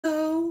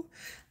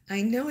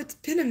I know it's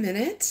been a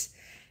minute,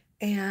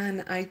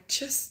 and I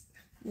just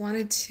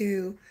wanted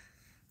to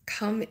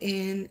come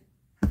in.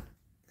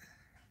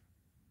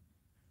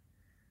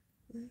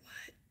 What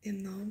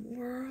in the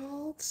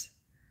world?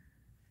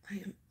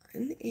 I am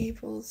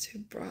unable to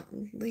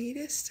bring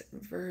latest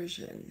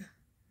version.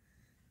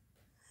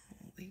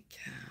 Holy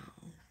cow.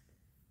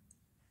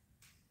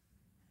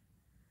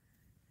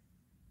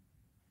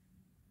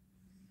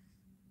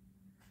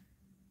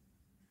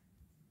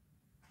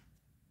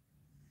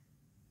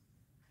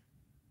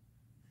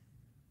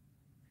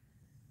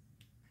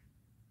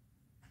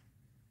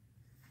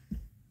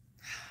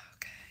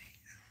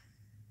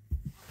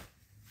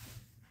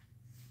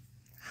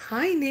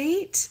 Hi,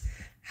 Nate.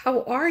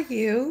 How are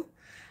you?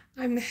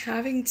 I'm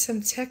having some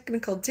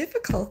technical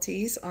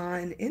difficulties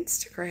on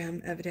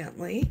Instagram,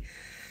 evidently.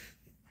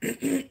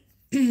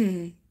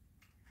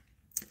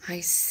 I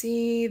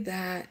see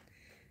that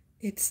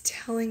it's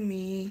telling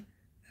me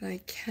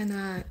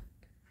that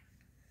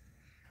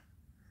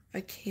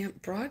I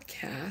can't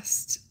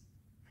broadcast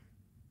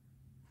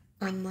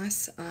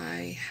unless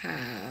I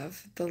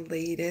have the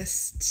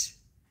latest.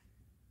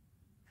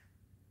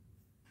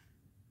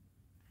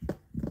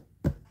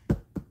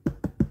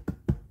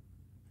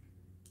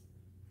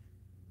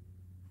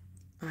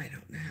 I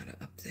don't know how to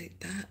update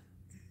that.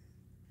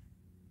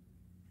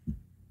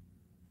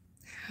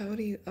 How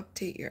do you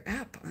update your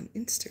app on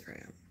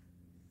Instagram?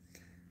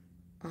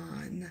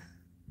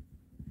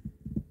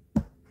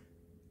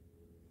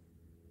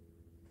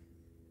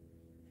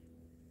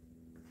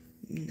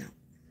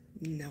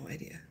 No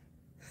idea.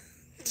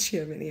 Do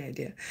you have any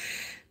idea?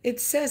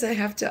 It says I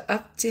have to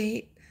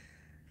update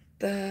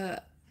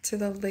to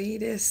the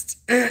latest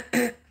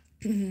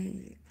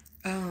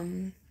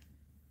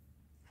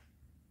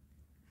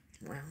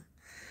wow.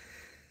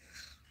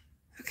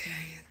 Okay,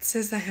 it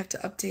says I have to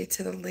update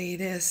to the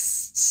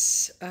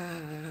latest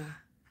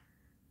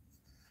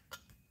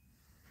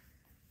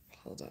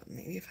hold on,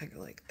 maybe if I go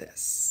like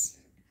this.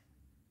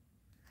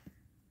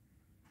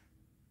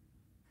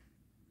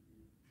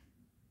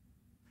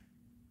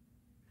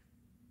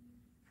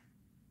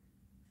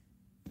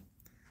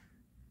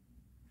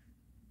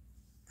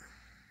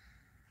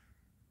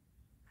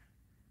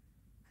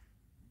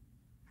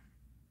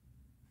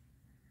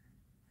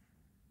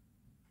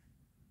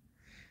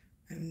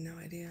 I have no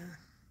idea.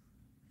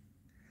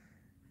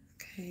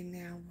 Okay,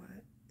 now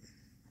what?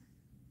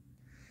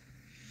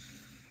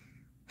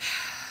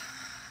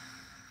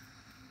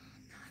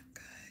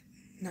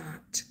 Not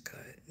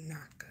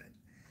good.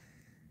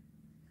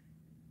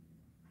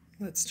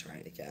 Let's try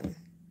it again.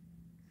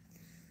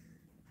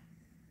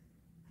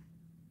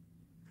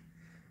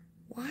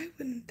 Why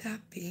wouldn't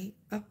that be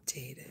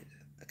updated?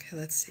 Okay,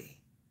 let's see.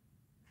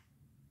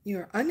 You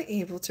are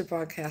unable to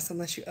broadcast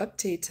unless you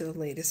update to the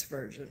latest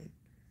version.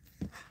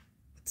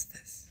 What's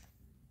this?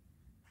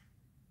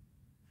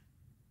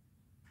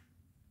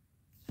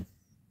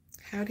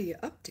 How do you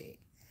update?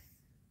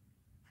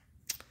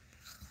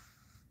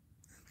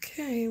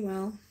 Okay,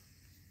 well,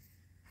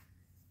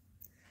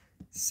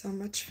 so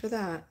much for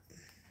that.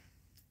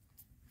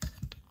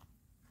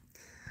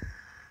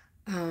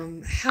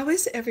 How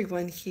is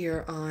everyone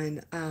here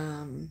on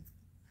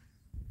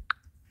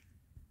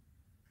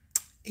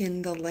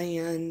in the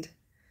land?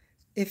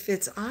 If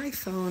it's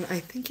iPhone, I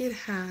think it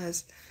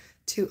has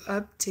to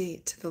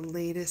update to the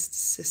latest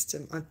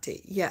system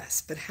update.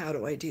 Yes, but how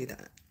do I do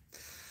that?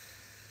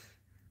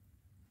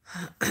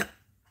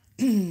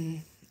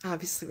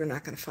 Obviously, we're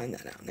not going to find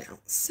that out now.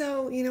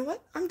 So, you know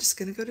what? I'm just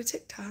going to go to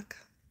TikTok.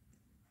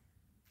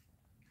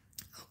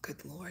 Oh,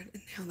 good Lord.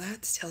 And now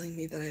that's telling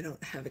me that I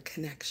don't have a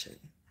connection.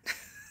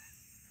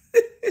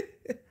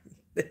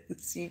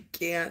 You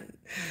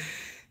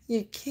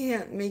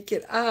can't make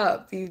it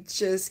up. You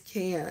just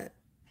can't.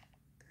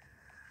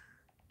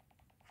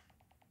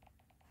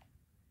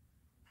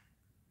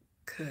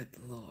 Good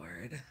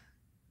Lord.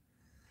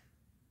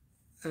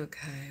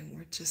 Okay,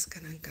 we're just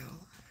gonna go.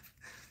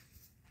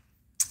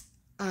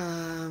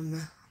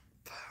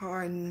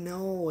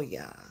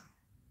 Paranoia.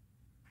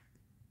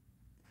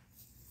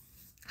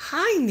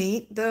 Hi,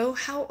 Nate, though.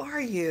 How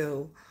are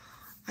you?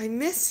 I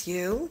miss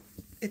you.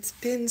 It's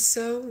been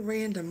so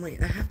random.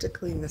 Wait, I have to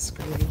clean the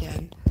screen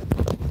again.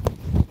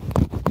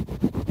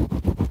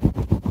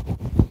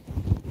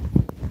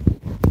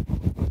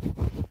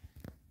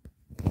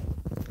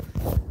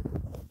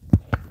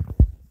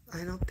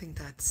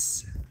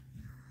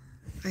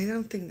 I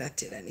don't think that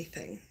did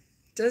anything.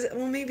 Does it?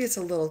 Well, maybe it's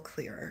a little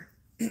clearer.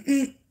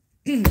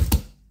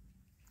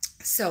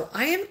 So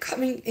I am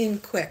coming in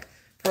quick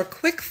for a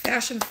quick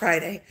Fashion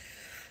Friday.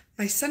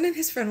 My son and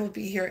his friend will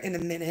be here in a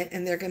minute,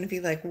 and they're going to be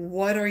like,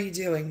 "What are you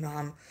doing,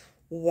 Mom?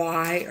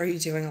 Why are you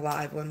doing a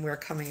live when we're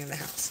coming in the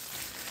house?"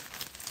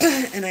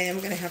 And I am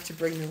going to have to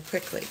bring them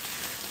quickly.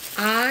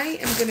 I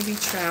am going to be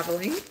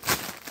traveling,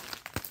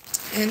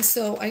 and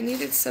so I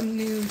needed some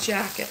new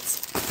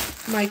jackets.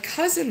 My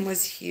cousin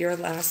was here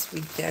last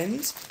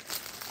weekend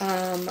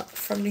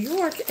from New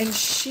York, and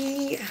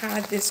she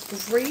had this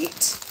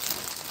great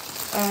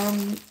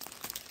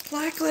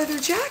black leather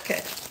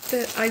jacket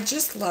that I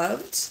just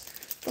loved.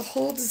 the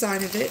whole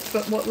design of it,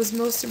 but what was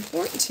most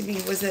important to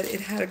me was that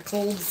it had a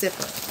gold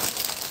zipper.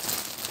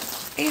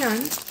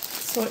 And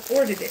so I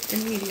ordered it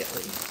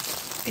immediately.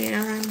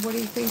 And what do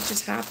you think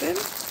just happened?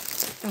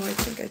 Oh, I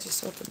think I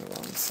just opened the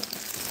wrong side.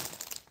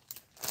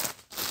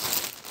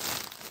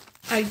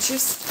 I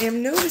just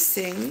am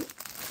noticing,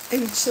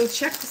 and so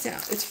check this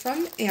out. It's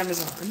from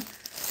Amazon,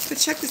 but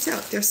check this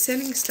out. They're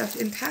sending stuff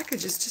in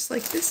packages just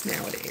like this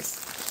nowadays.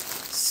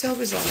 So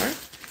bizarre.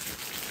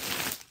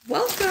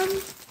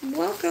 Welcome,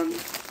 welcome.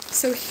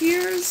 So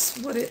here's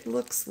what it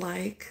looks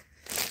like.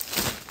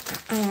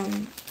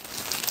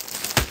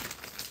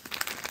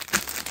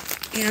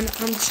 And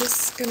I'm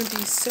just going to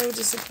be so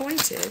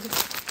disappointed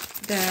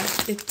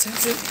that it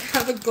doesn't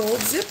have a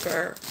gold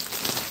zipper.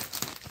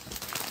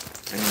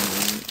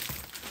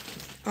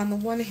 On the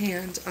one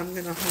hand, I'm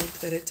going to hope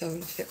that it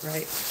doesn't fit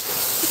right,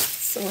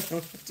 so I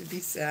don't have to be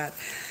sad.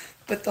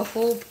 But the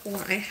whole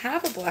point, I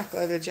have a black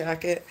leather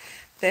jacket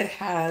that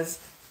has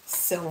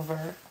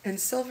silver, and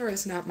silver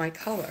is not my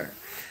color.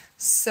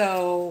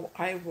 So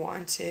I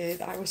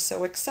was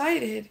so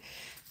excited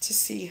to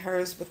see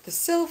hers with the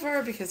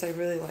silver because I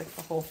really like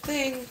the whole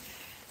thing.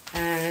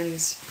 And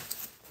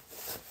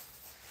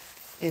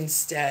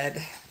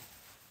instead,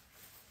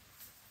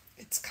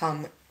 it's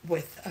come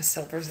with a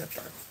silver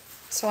zipper.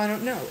 So I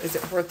don't know. Is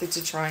it worth it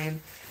to try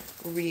and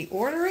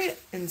reorder it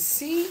and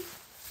see?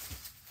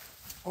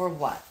 Or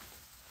what?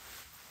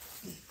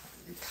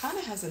 It kind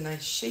of has a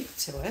nice shape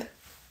to it,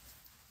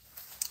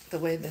 the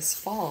way this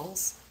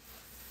falls.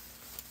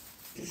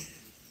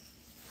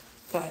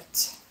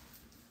 But,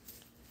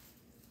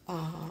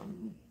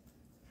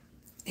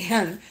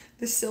 and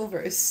the silver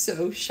is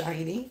so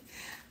shiny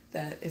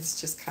that it's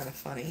just kind of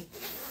funny,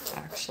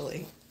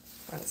 actually.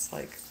 That's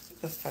like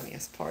the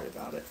funniest part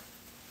about it.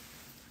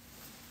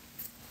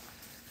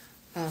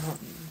 I don't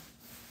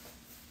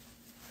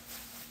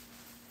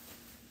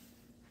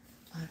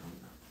know.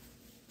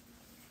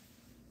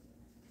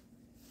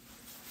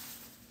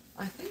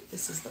 I think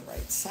this is the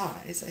right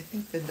size. I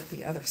think that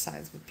the other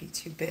size would be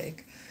too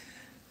big.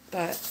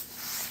 But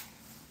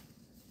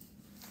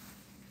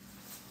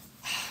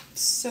I'm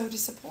so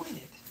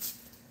disappointed.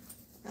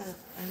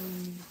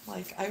 I'm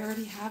like, I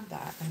already have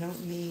that. I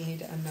don't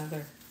need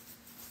another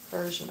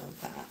version of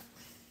that.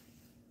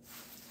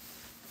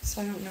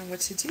 So I don't know what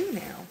to do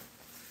now.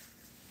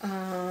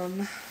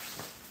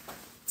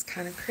 It's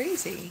kind of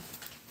crazy.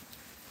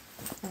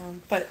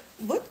 But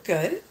look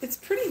good. It's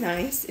pretty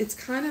nice. It's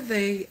kind of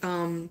a,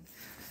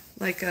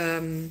 like a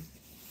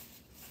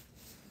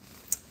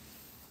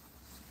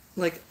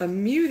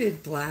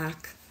muted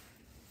black,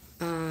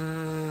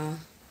 and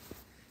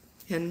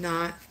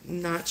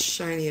not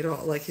shiny at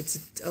all. Like it's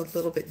a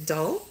little bit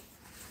dull.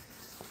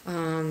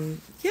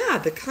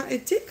 Yeah,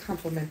 it did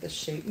complement the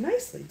shape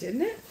nicely,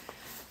 didn't it?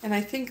 And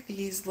I think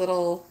these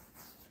little,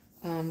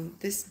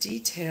 this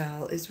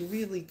detail is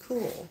really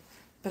cool,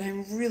 but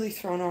I'm really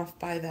thrown off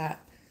by that.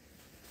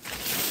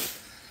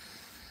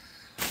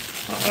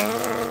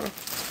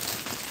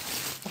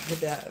 By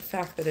the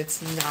fact that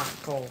it's not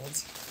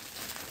gold.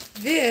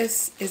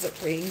 This is a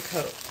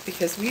raincoat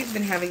because we've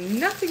been having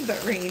nothing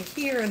but rain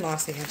here in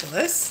Los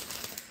Angeles.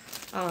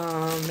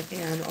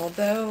 And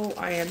although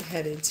I am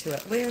headed to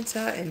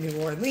Atlanta and New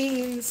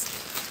Orleans,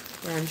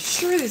 where I'm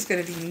sure there's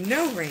going to be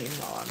no rain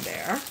while I'm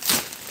there,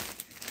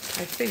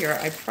 I figure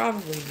I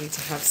probably need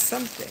to have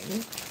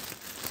something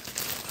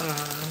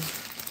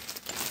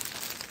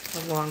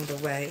along the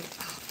way.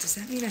 Oh, does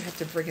that mean I have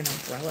to bring an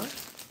umbrella?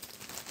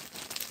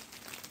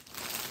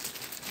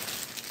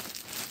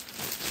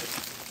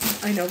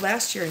 I know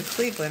last year in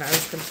Cleveland, I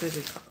was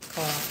completely caught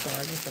off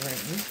guard with the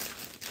rain.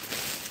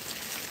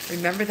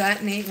 Remember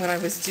that, Nate, when I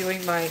was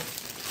doing my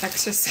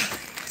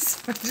exercise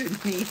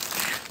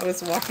underneath? I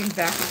was walking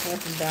back and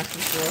forth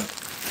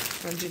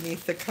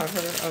underneath the cover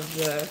of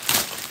the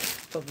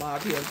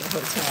lobby of the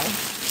hotel.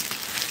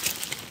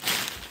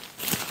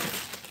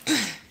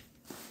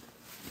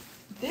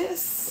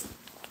 This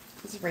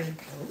is a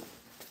raincoat.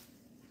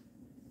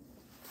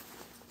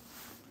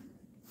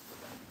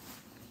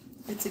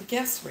 It's a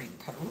Guess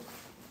raincoat.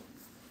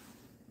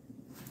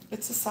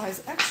 It's a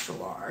size extra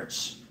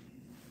large.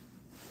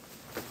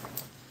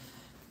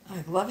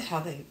 I love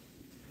how they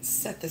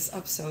set this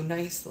up so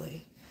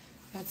nicely.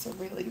 That's a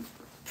really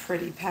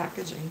pretty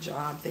packaging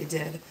job they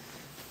did.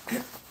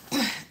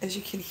 As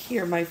you can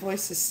hear, my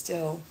voice is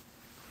still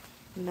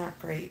not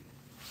great.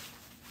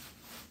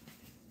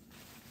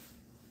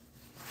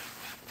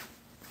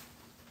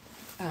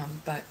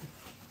 But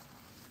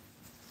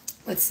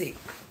let's see.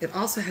 It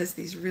also has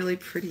these really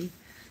pretty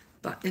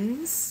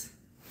buttons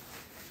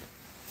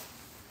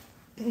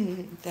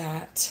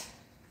that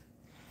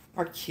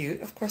are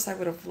cute. Of course, I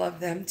would have loved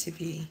them to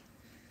be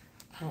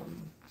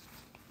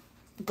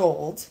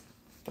gold,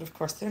 but of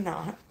course they're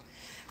not.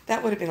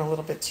 That would have been a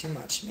little bit too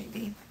much,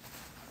 maybe.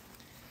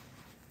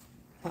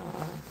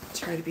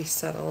 Try to be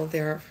subtle.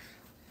 They're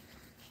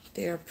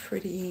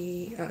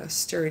pretty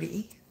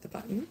sturdy, the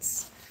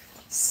buttons.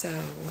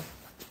 So,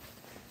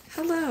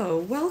 hello,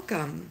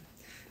 welcome.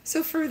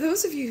 So for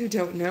those of you who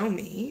don't know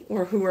me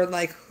or who are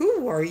like,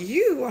 who are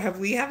you?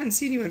 We haven't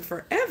seen you in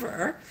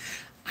forever.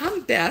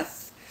 I'm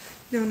Beth,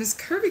 known as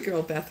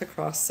Curvygirlbeth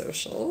across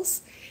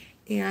socials,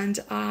 and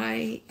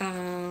I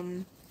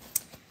am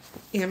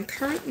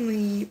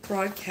currently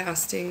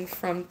broadcasting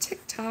from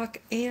TikTok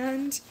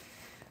and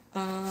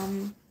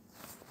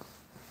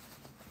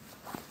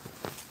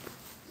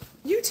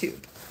YouTube.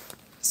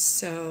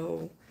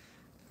 So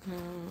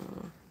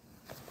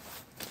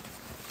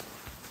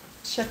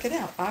check it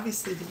out.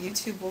 Obviously, the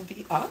YouTube will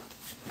be up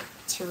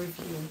to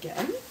review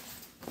again.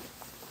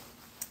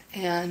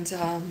 And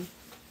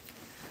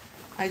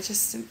I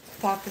just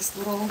thought this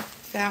little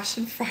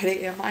Fashion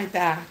Friday, am I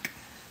back?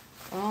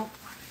 Well,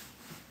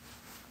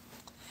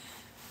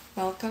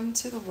 welcome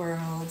to the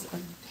world of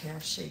the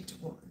pear-shaped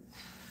woman.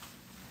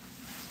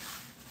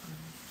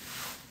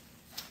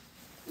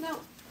 No.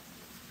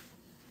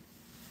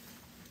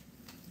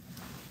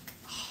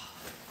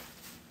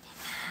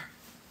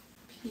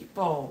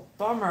 People,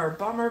 bummer,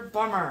 bummer,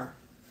 bummer.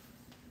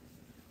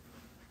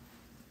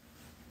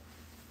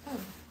 Oh,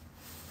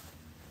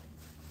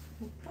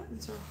 the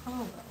buttons are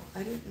hollow.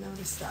 I didn't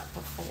notice that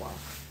before.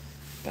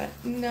 But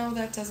no,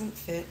 that doesn't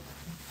fit.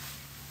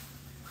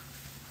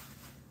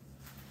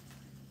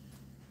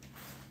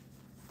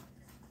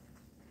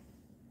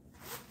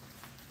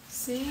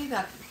 See,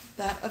 that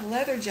a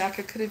leather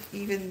jacket could have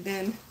even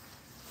been,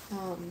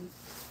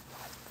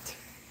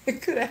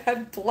 it could have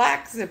had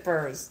black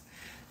zippers.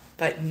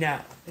 But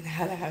no, it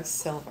had to have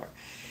silver.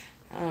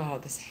 Oh,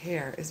 this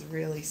hair is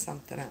really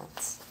something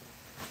else.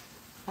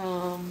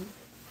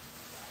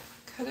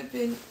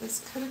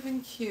 This could have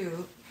been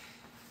cute.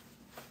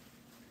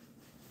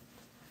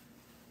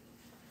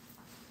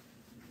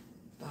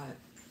 But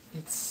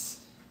it's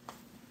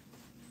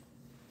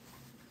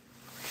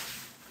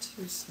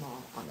too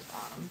small on the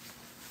bottom.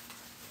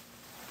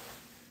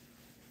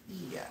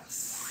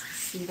 Yes,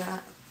 see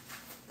that?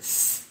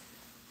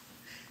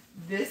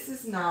 This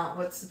is not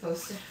what's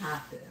supposed to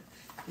happen.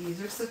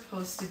 These are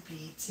supposed to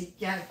be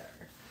together.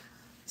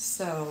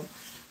 So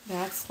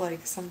that's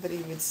like somebody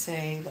would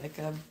say like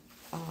a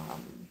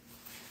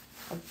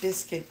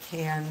biscuit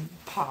can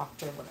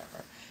popped or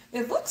whatever.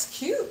 It looks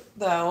cute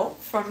though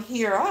from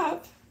here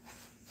up.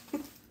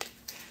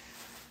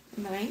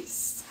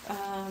 Nice.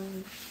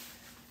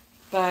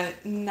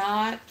 But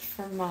not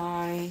for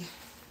my,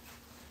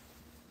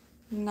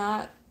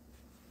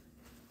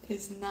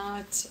 is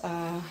not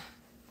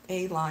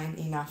A-line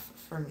enough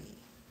for me.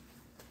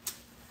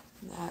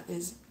 That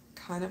is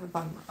kind of a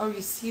bummer. Oh,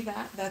 you see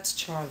that? That's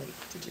Charlie.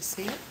 Did you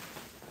see it?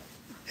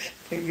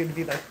 You're going to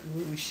be like,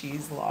 ooh,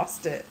 she's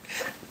lost it.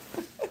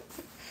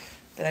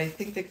 But I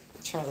think that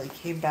Charlie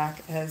came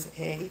back as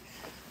a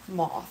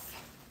moth.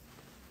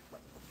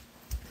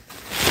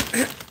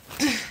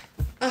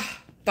 Oh,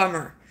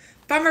 bummer.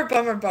 Bummer,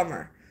 bummer,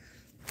 bummer.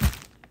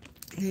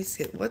 Let's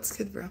get, what's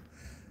good, bro?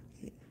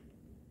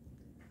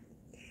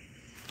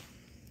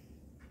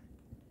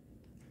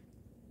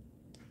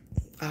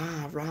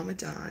 Ah,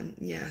 Ramadan,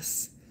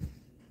 yes.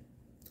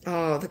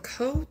 Oh, the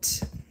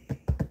coat.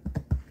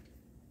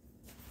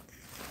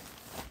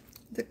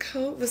 The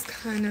coat was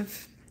kind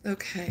of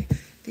okay.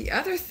 The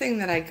other thing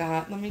that I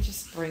got, let me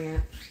just bring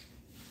it.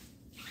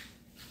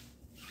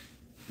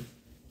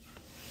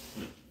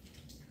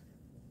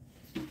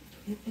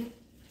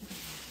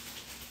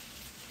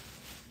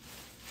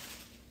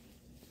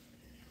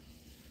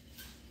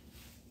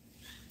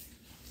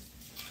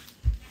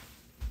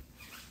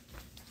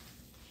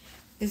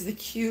 Is the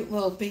cute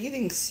little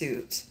bathing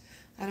suit.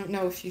 I don't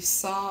know if you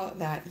saw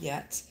that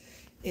yet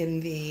in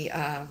the,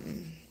 I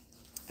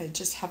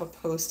just have a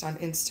post on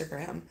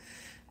Instagram.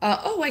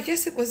 Oh, I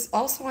guess it was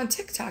also on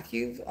TikTok.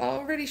 You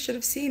already should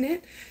have seen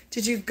it.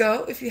 Did you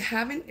go? If you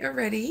haven't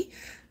already,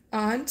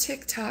 on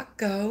TikTok,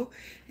 go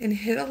and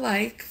hit a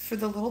like for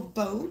the little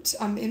boat.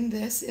 I'm in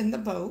the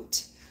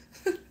boat.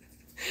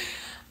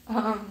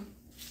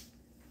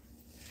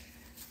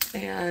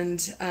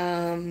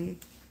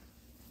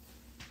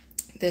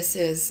 This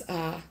is,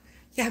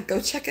 yeah, go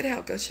check it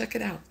out. Go check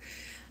it out.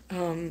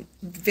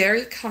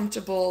 Very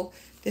comfortable.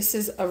 This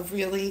is a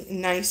really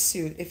nice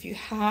suit. If you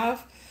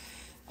have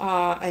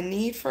a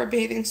need for a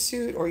bathing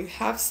suit or you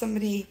have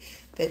somebody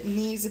that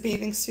needs a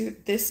bathing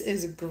suit, this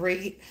is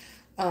great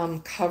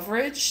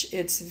coverage.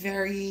 It's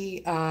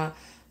very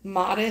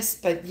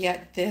modest, but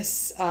yet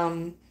this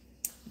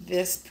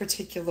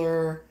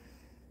particular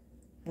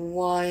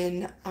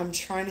one, I'm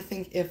trying to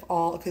think if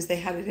all, because they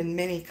had it in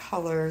many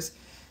colors,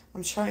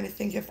 I'm trying to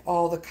think if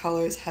all the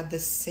colors had the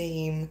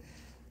same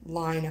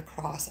line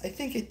across. I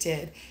think it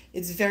did.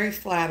 It's very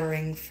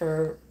flattering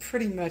for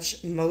pretty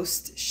much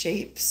most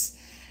shapes,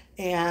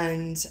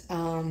 and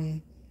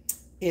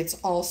it's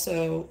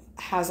also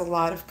has a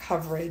lot of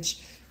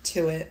coverage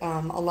to it.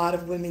 A lot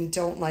of women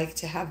don't like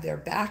to have their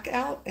back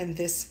out, and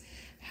this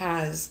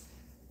has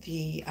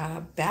the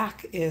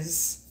back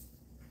is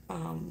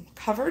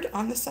covered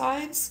on the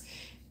sides,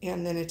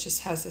 and then it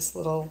just has this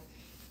little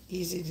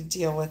easy to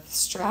deal with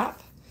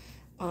strap,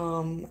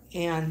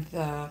 and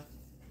the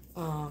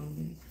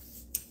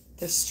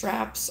The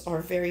straps are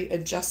very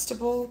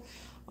adjustable,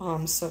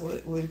 so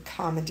it would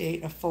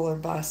accommodate a fuller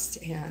bust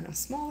and a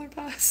smaller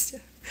bust.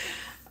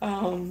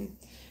 um,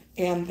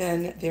 and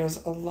then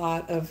there's a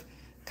lot of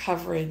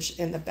coverage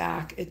in the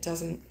back. It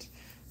doesn't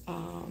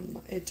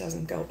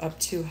go up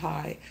too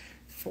high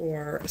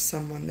for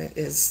someone that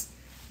is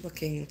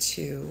looking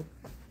to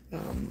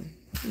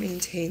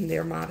maintain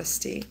their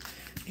modesty.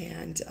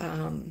 And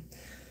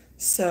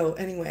so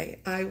anyway,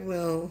 I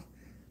will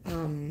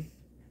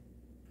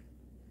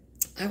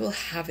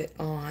have it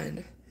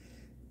on.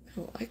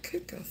 Oh, I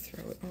could go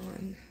throw it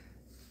on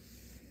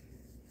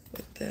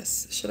with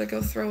this. Should I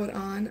go throw it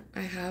on?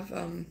 I have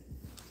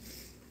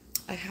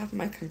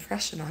my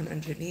compression on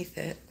underneath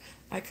it.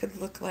 I could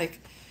look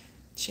like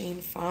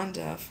Jane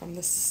Fonda from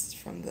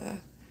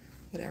the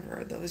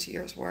whatever those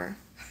years were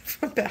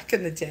from back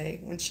in the day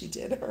when she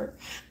did her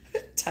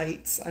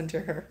tights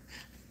under her.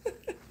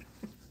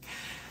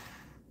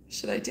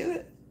 Should I do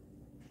it?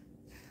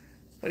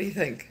 What do you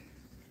think?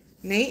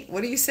 Nate,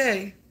 what do you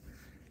say?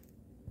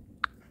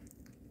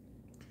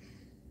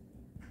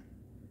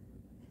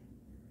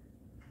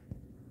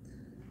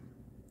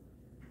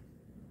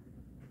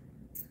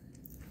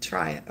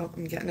 Try it. Oh,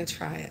 I'm getting to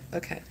try it.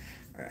 Okay.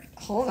 All right.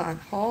 Hold on.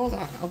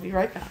 I'll be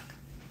right back.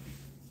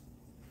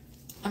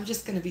 I'm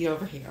just going to be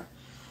over here.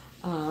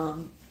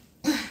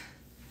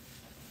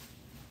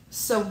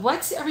 So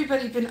what's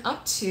everybody been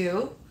up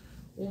to?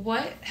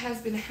 What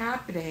has been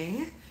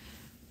happening?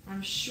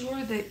 I'm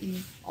sure that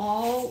you've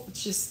all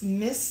just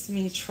missed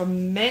me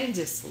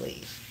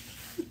tremendously.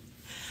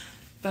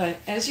 But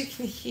as you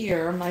can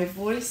hear, my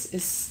voice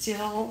is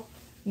still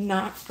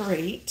not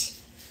great.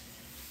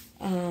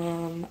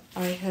 I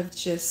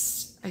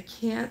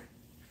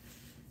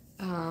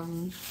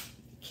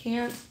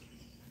can't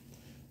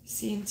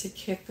seem to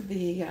kick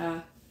the,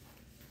 I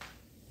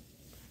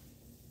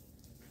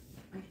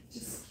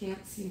just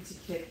can't seem to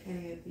kick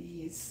any of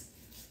these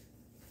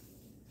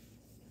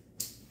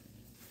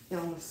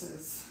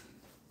illnesses.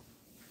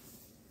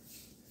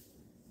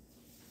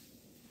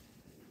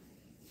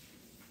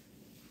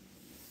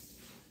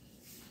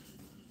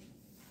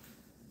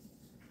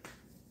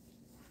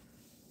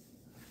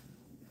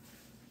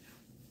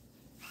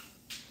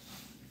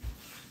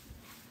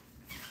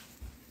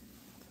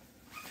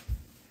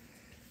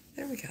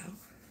 There we go.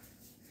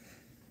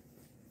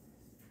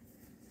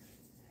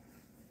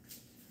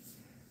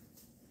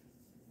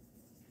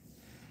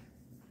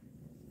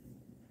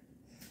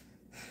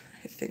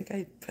 I think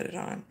I put it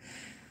on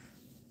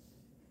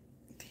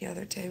the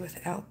other day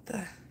without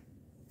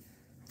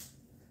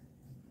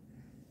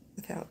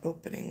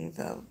opening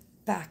the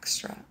back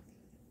strap.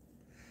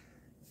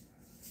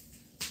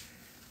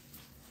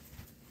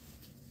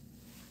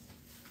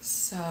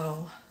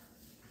 So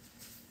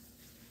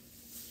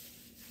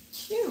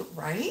cute,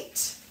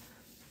 right?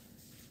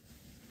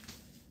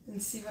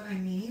 And see what I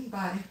mean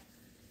by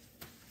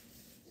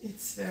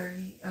it's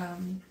very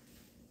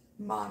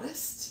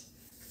modest,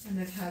 and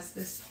it has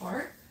this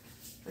part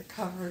that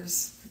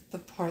covers the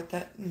part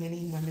that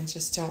many women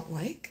just don't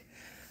like,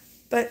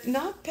 but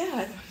not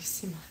bad. Oh, you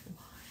see my line.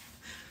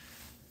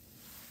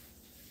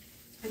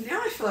 And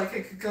now I feel like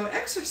I could go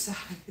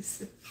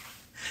exercise.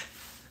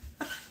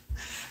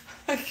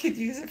 I could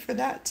use it for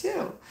that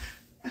too.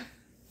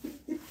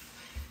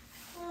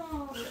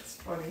 Oh, that's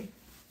funny.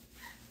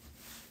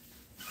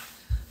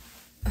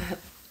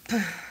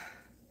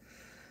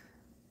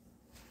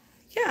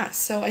 Yeah,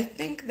 so I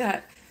think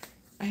that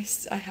I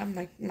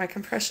have my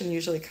compression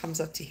usually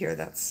comes up to here.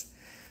 That's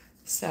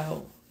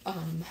so,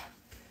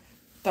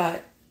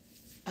 but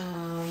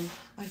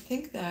I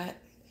think that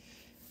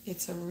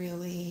it's a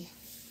really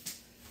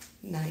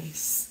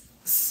nice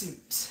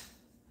suit.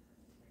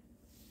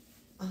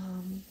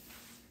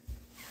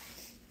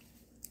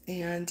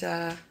 And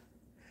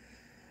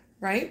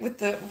right with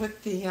the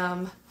with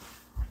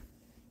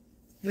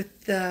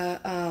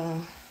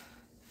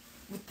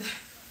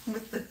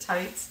the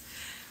tights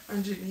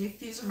underneath.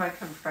 These are my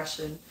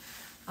compression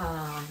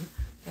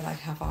that I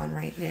have on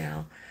right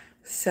now.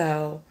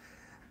 So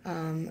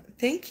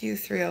thank you,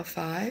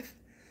 305.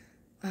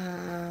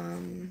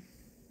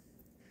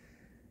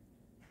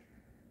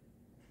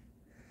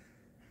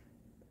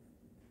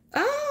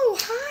 Oh,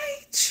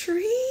 hi,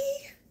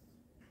 Tree.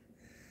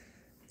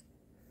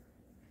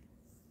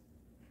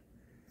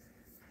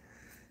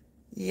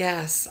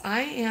 Yes,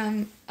 I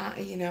am,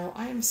 I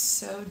am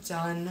so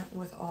done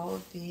with all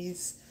of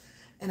these.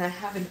 And I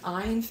have an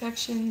eye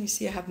infection. You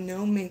see, I have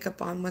no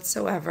makeup on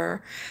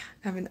whatsoever.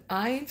 I have an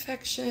eye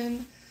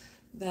infection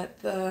that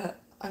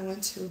I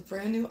went to a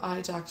brand new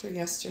eye doctor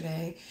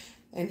yesterday,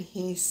 and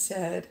he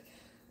said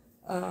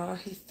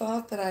he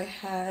thought that I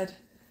had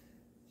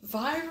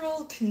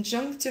viral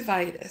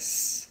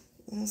conjunctivitis.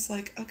 And I was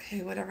like,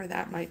 okay, whatever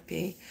that might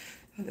be.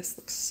 Oh, this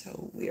looks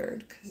so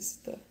weird because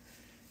the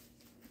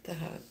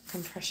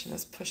compression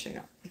is pushing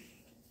up.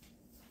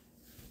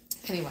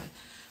 Anyway,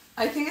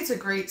 I think it's a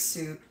great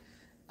suit.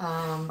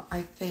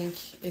 I think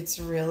it's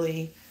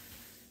really,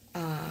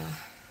 I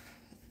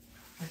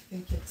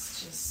think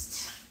it's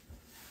just,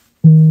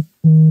 I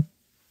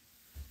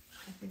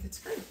think it's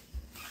great.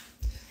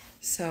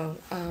 So,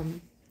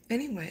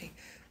 anyway,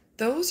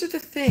 those are the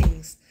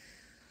things.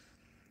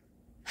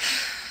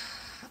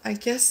 I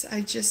guess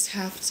I just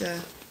have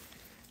to.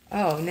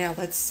 Oh, now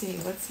let's see.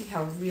 Let's see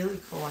how really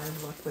cool I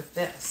look with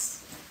this.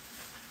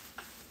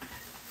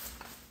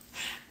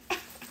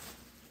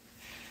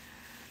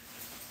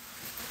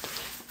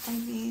 I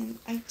mean,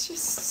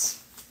 it's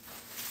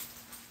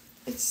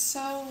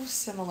so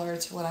similar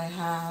to what I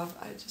have.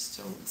 I just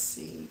don't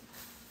see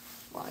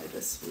why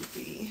this would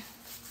be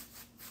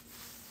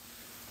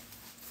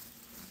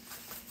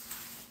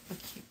a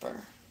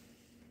keeper.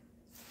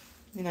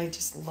 I mean, I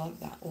just love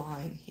that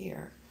line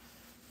here.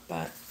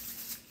 But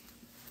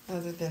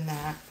other than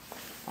that,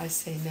 I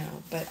say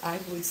no. But I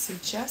would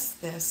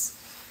suggest this.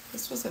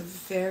 This was a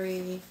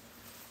very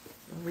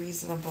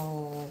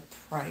reasonable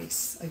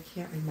price. I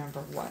can't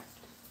remember what.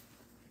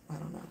 I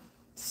don't know.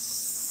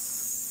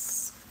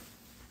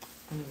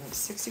 I don't know,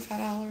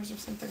 $65 or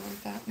something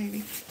like that,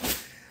 maybe.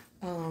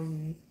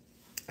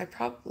 I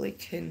probably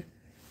can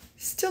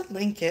still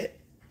link it.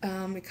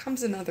 It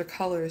comes in other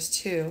colors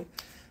too,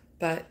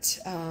 but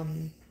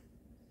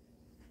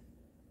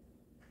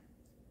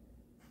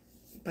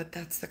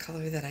that's the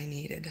color that I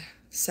needed.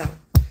 So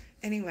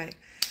anyway,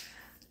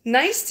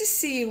 nice to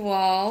see you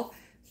all.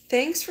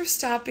 Thanks for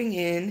stopping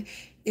in.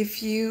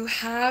 If you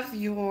have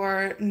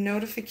your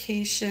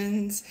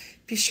notifications,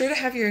 be sure to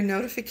have your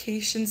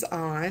notifications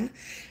on.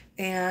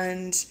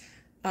 And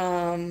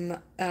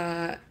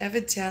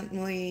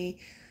evidently,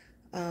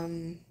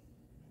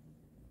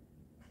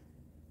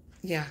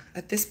 yeah,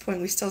 at this point,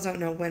 we still don't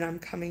know when I'm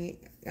going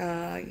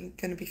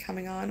to be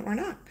coming on or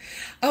not.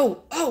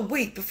 Oh,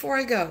 wait, before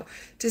I go,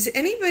 does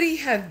anybody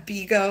have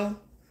Bigo?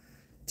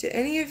 Do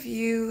any of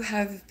you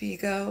have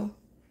Bigo?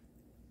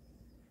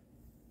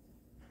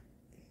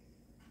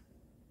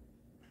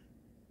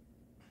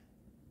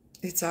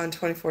 It's on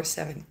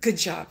 24/7. Good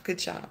job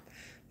with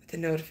the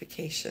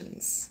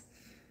notifications.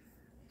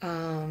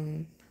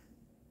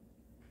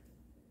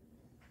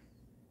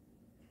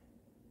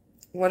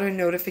 What are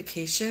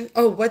notifications?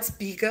 Oh, what's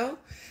Bigo?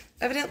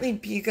 Evidently,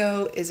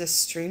 Bigo is a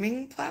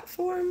streaming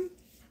platform.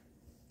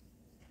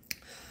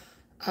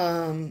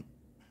 A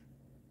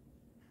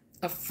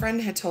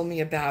friend had told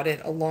me about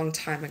it a long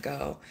time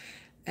ago,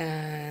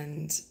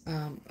 and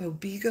oh,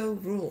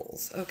 Bigo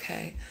rules.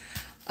 Okay,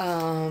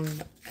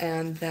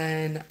 and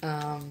then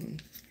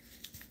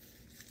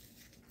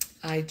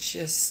I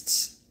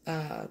just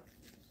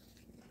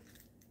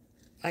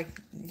I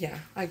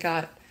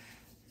got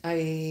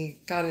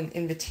an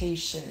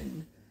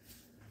invitation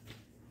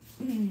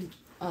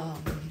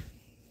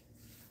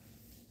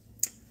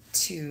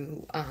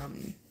to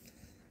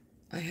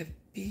I have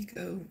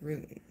Bigo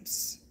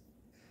rooms.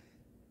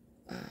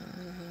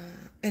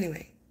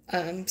 Anyway,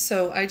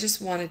 so I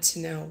just wanted to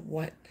know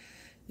what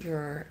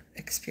your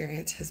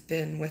experience has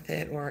been with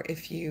it, or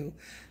if you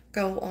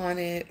go on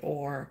it,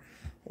 or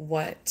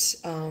what.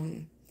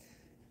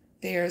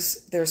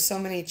 There's so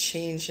many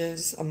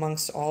changes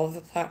amongst all of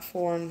the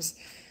platforms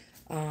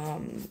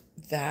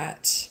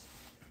that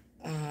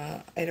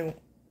I'd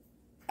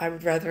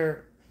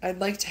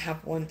like to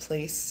have one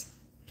place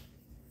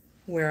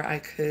where I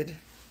could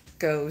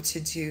go to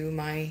do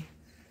my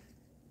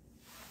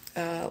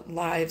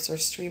lives or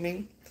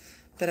streaming,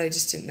 but I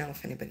just didn't know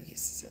if anybody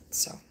uses it.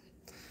 So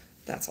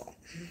that's all.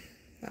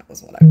 That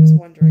was what I was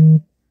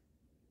wondering.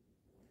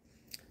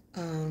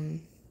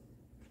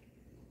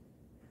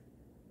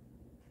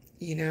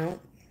 You know,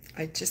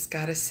 I just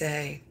gotta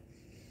say,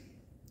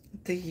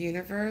 the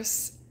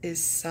universe is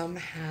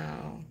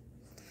somehow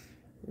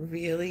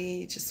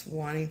really just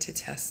wanting to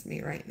test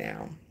me right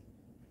now.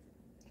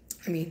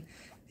 I mean,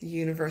 the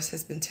universe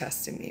has been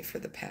testing me for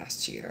the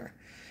past year,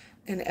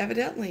 and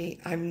evidently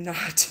I'm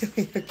not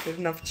doing a good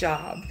enough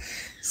job.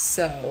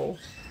 So,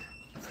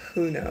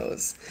 who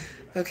knows?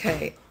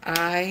 Okay,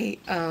 I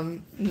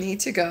need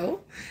to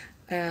go,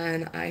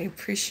 and I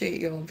appreciate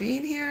you all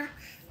being here,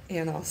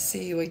 and I'll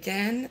see you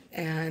again.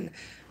 And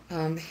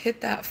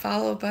hit that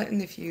follow button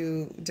if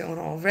you don't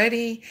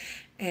already,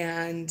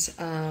 and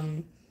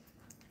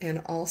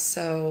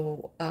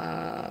also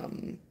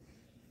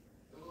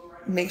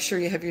make sure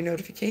you have your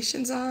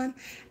notifications on,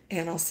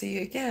 and I'll see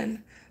you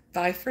again.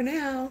 Bye for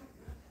now.